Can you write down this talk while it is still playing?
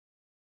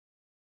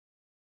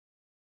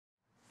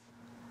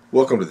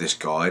Welcome to this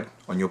guide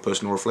on your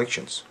personal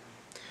reflections.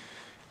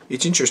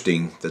 It's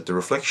interesting that the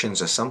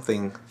reflections are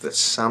something that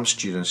some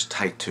students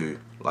take to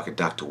like a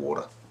duck to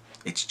water.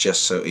 It's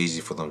just so easy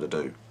for them to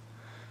do.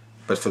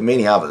 But for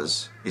many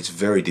others, it's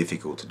very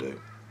difficult to do.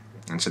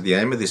 And so the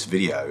aim of this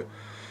video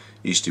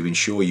is to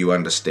ensure you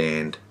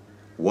understand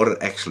what it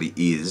actually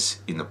is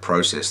in the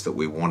process that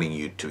we're wanting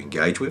you to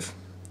engage with,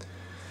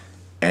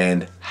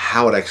 and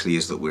how it actually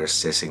is that we're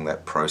assessing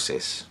that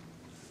process.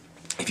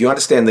 If you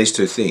understand these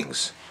two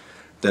things,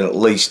 then at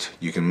least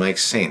you can make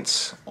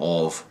sense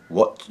of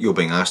what you're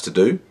being asked to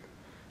do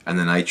and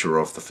the nature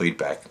of the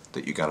feedback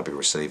that you're going to be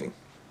receiving.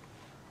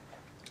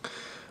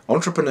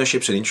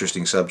 Entrepreneurship's an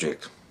interesting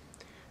subject.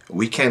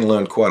 We can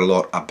learn quite a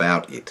lot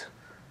about it.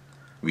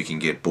 We can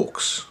get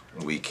books,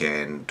 we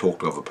can talk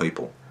to other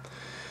people.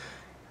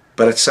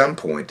 But at some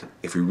point,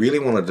 if we really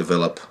want to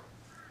develop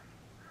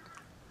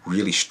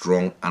really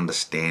strong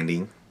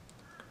understanding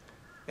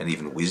and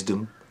even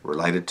wisdom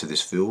related to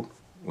this field,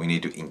 we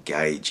need to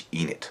engage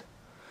in it.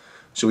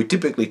 So we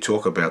typically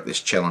talk about this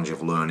challenge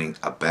of learning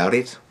about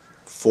it,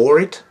 for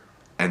it,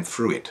 and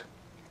through it.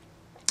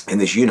 In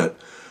this unit,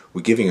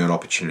 we're giving you an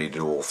opportunity to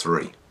do all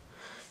three.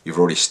 You've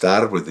already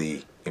started with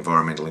the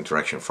environmental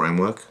interaction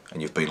framework,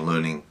 and you've been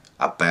learning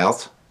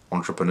about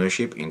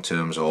entrepreneurship in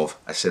terms of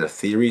a set of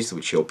theories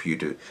which help you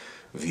to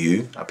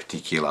view a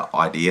particular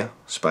idea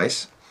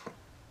space.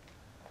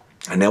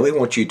 And now we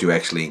want you to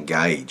actually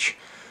engage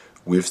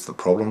with the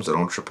problems that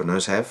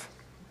entrepreneurs have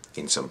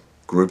in some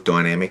group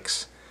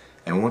dynamics,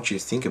 and we want you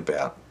to think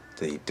about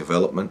the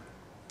development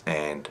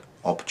and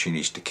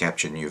opportunities to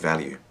capture new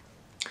value.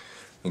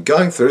 And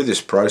going through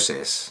this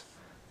process,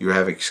 you're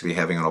actually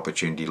having an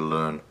opportunity to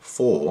learn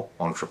for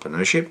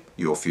entrepreneurship,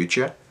 your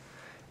future,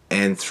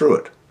 and through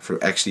it, through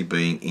actually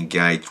being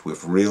engaged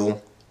with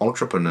real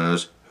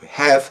entrepreneurs who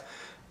have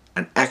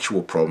an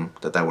actual problem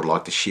that they would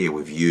like to share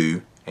with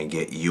you and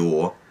get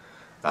your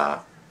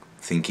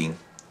thinking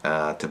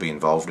to be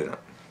involved in it.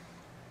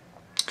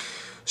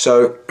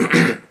 So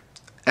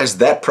as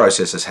that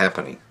process is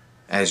happening,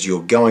 as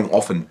you're going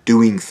off and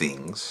doing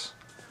things,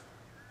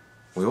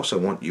 we also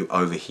want you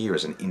over here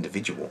as an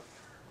individual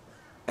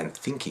and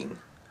thinking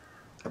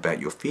about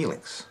your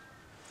feelings,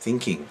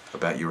 thinking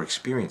about your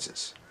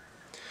experiences.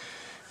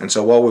 And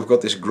so while we've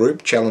got this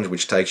group challenge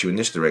which takes you in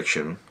this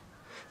direction,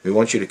 we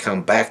want you to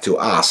come back to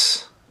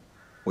us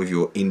with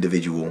your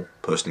individual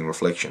personal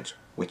reflections,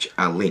 which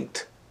are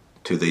linked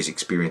to these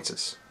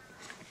experiences.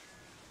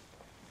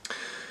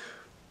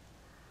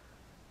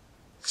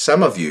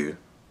 Some of you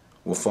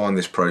will find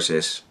this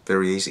process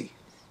very easy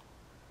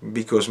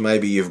because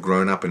maybe you've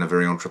grown up in a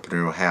very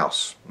entrepreneurial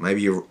house.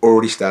 Maybe you've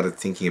already started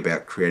thinking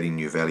about creating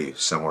new value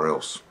somewhere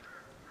else.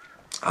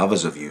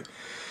 Others of you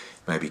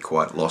may be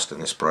quite lost in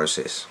this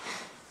process.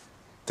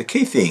 The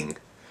key thing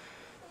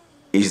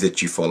is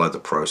that you follow the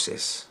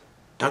process.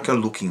 Don't go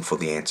looking for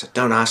the answer.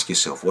 Don't ask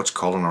yourself, what's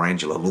Colin or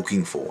Angela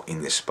looking for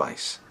in this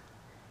space?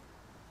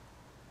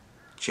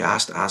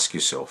 Just ask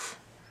yourself,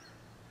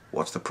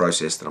 what's the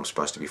process that I'm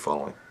supposed to be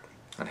following?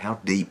 And how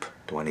deep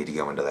do I need to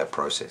go into that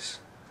process?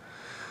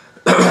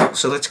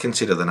 So let's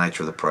consider the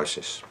nature of the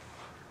process.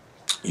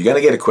 You're going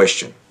to get a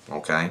question,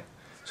 okay?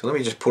 So let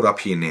me just put up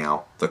here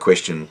now the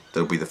question that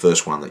will be the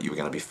first one that you're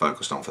going to be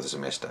focused on for the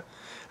semester.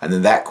 And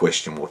then that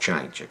question will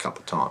change a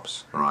couple of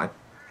times, all right?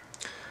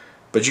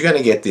 But you're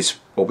going to get this,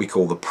 what we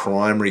call the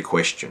primary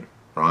question,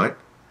 right?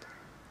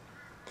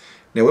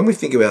 Now when we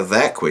think about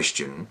that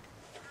question,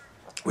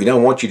 we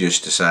don't want you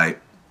just to say,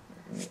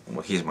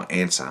 well, here's my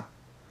answer.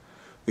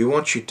 We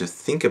want you to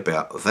think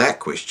about that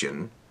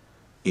question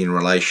in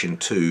relation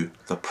to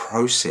the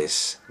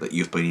process that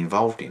you've been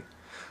involved in.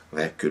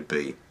 That could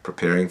be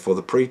preparing for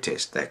the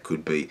pre-test. That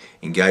could be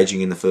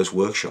engaging in the first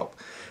workshop,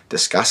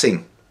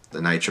 discussing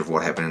the nature of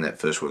what happened in that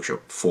first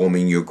workshop,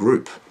 forming your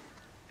group,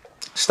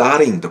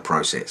 starting the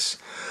process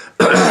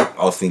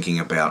of thinking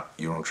about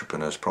your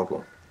entrepreneur's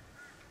problem.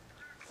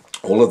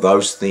 All of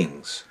those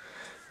things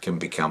can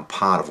become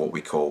part of what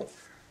we call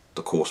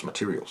the course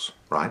materials,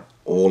 right?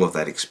 All of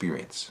that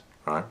experience,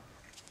 right?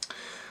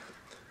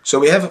 So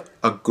we have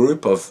a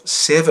group of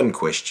 7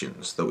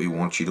 questions that we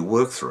want you to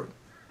work through.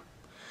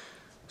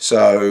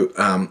 So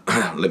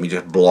let me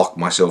just block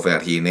myself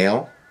out here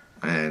now.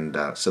 And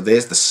so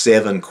there's the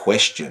 7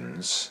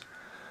 questions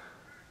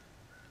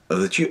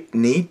that you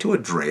need to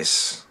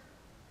address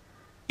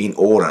in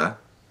order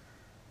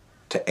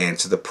to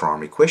answer the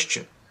primary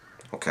question,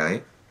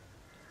 okay?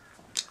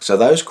 So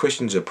those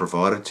questions are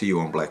provided to you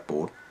on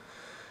Blackboard,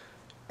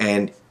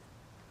 and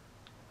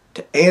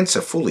to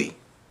answer fully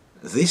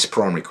this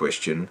primary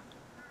question,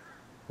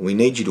 we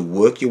need you to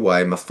work your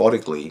way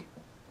methodically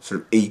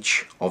through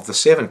each of the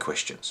 7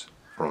 questions,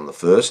 from the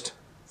first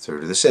through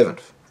to the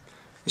 7th.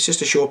 It's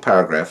just a short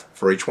paragraph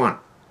for each one.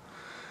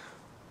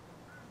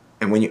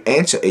 And when you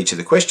answer each of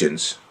the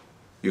questions,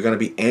 you're going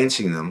to be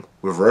answering them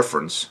with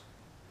reference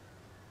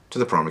to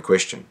the primary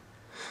question.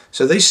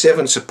 So these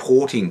 7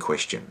 supporting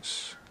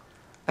questions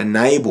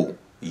enable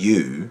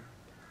you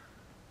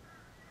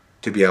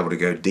to be able to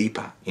go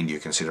deeper into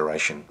your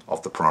consideration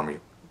of the primary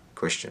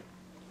question.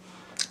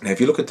 Now, if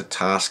you look at the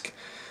task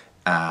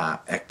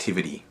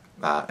activity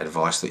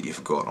advice that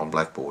you've got on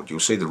Blackboard, you'll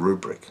see the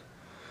rubric.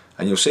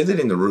 And you'll see that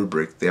in the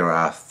rubric there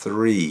are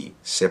 3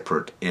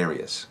 separate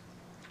areas.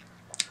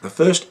 The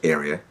first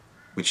area,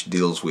 which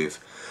deals with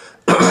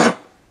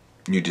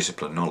new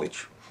discipline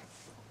knowledge,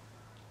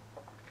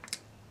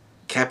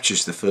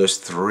 captures the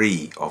first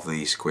 3 of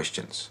these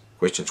questions.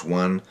 Questions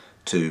 1,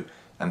 2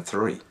 and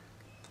 3.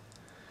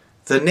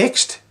 The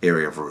next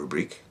area of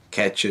rubric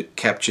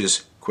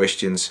captures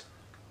questions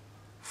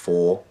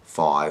 4,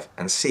 5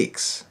 and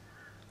 6.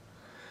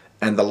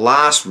 And the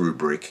last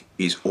rubric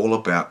is all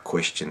about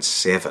question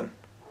 7,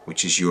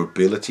 which is your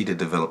ability to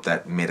develop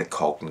that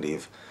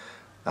metacognitive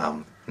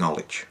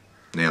knowledge.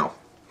 Now,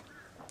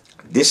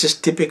 this is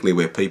typically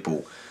where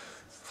people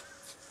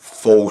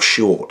fall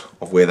short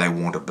of where they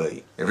want to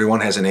be.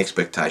 Everyone has an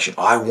expectation.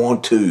 I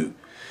want to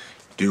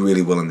do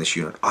really well in this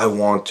unit. I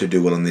want to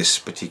do well in this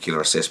particular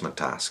assessment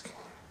task.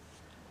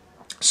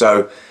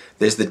 So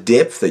there's the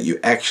depth that you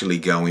actually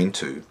go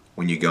into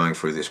when you're going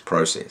through this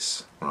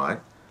process, right?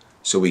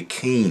 So we're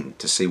keen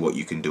to see what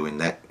you can do in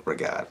that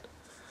regard.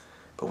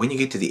 But when you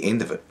get to the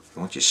end of it, I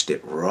want you to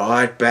step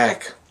right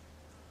back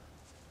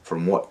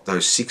from what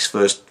those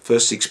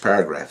first 6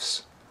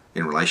 paragraphs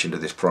in relation to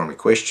this primary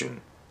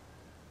question,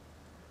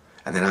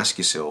 and then ask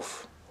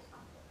yourself,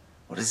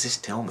 what does this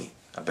tell me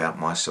about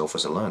myself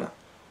as a learner?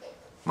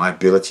 My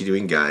ability to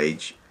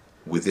engage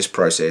with this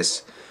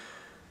process,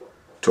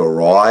 to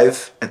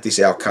arrive at these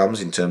outcomes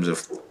in terms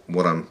of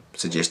what I'm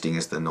suggesting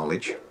as the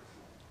knowledge.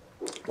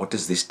 What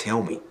does this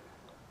tell me?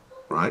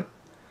 Right?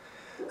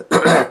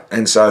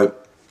 And so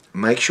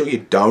make sure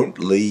you don't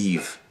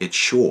leave it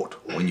short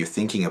when you're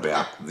thinking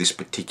about this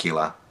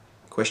particular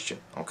question,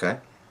 okay?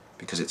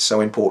 Because it's so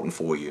important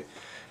for you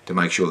to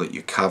make sure that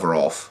you cover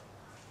off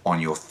on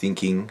your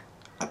thinking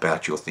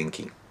about your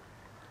thinking.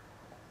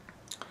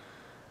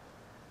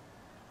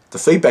 The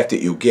feedback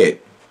that you'll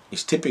get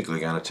is typically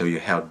going to tell you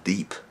how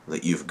deep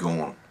that you've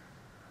gone.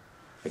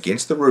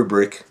 Against the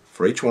rubric,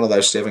 for each one of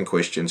those 7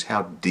 questions,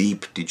 how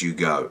deep did you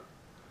go?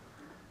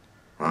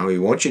 Well, we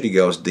want you to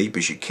go as deep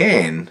as you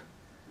can,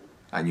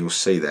 and you'll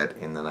see that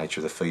in the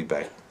nature of the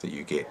feedback that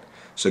you get.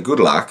 So good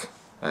luck,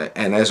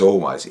 and as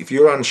always, if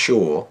you're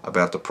unsure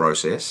about the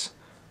process,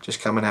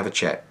 just come and have a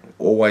chat.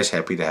 Always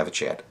happy to have a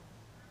chat.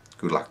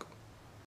 Good luck.